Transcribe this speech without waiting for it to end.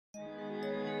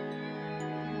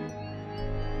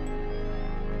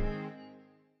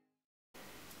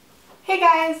Hey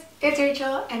guys, it's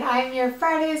Rachel and I'm your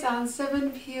Fridays on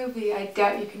 7 POV. I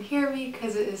doubt you can hear me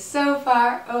because it is so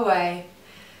far away.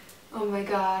 Oh my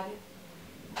god.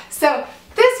 So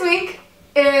this week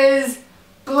is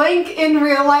blank in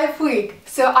real life week.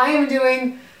 So I am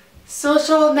doing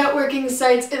social networking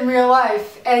sites in real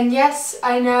life. And yes,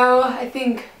 I know, I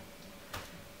think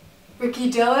Ricky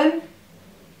Dillon,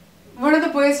 one of the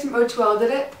boys from O2L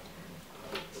did it.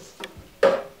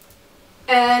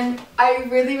 And I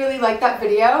really liked that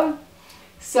video,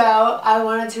 so I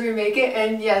wanted to remake it,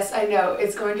 and yes, I know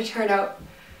it's going to turn out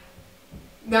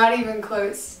not even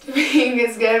close to being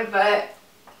as good, but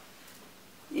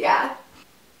yeah.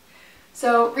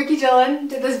 So Ricky Dillon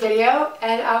did this video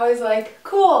and I was like,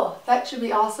 cool, that should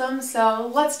be awesome, so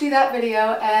let's do that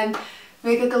video and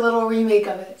make like a little remake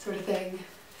of it sort of thing.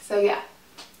 So yeah,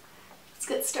 let's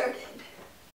get started.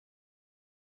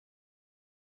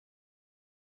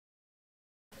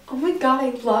 Oh my god,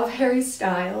 I love Harry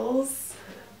Styles.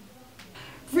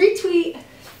 Retweet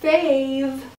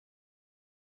fave.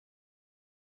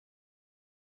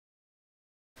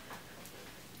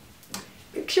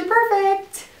 Picture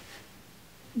perfect.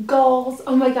 Goals.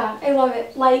 Oh my god, I love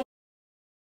it. Like,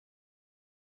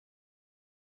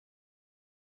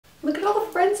 look at all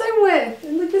the friends I'm with.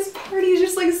 And like this party is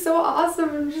just like so awesome.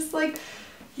 I'm just like,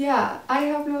 yeah, I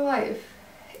have no life.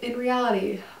 In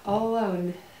reality, all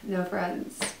alone, no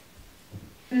friends.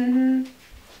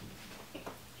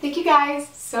 Thank you guys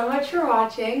so much for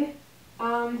watching.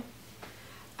 I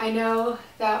know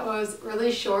that was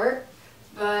really short,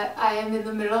 but I am in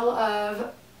the middle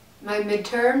of my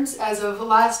midterms as of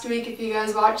last week. If you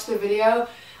guys watched the video,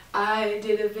 I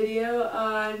did a video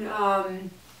on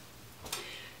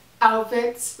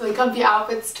outfits, like comfy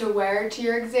outfits to wear to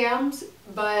your exams,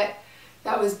 but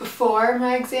that was before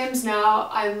my exams. Now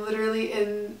I'm literally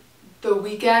in the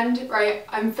weekend, right?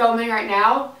 I'm filming right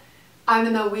now. I'm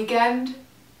in the weekend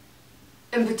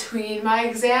in between my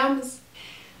exams.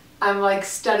 I'm like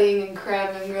studying and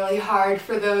cramming really hard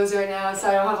for those right now, so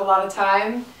I don't have a lot of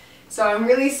time. So I'm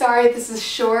really sorry if this is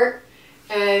short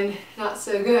and not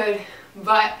so good,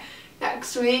 but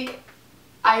next week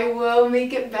I will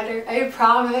make it better, I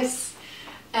promise.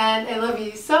 And I love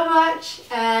you so much,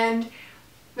 and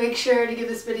make sure to give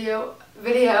this video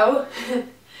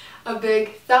a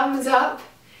big thumbs up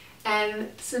and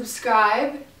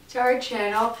subscribe to our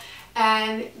channel,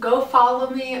 and go follow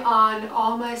me on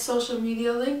all my social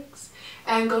media links,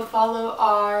 and go follow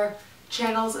our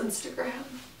channel's Instagram.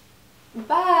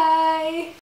 Bye!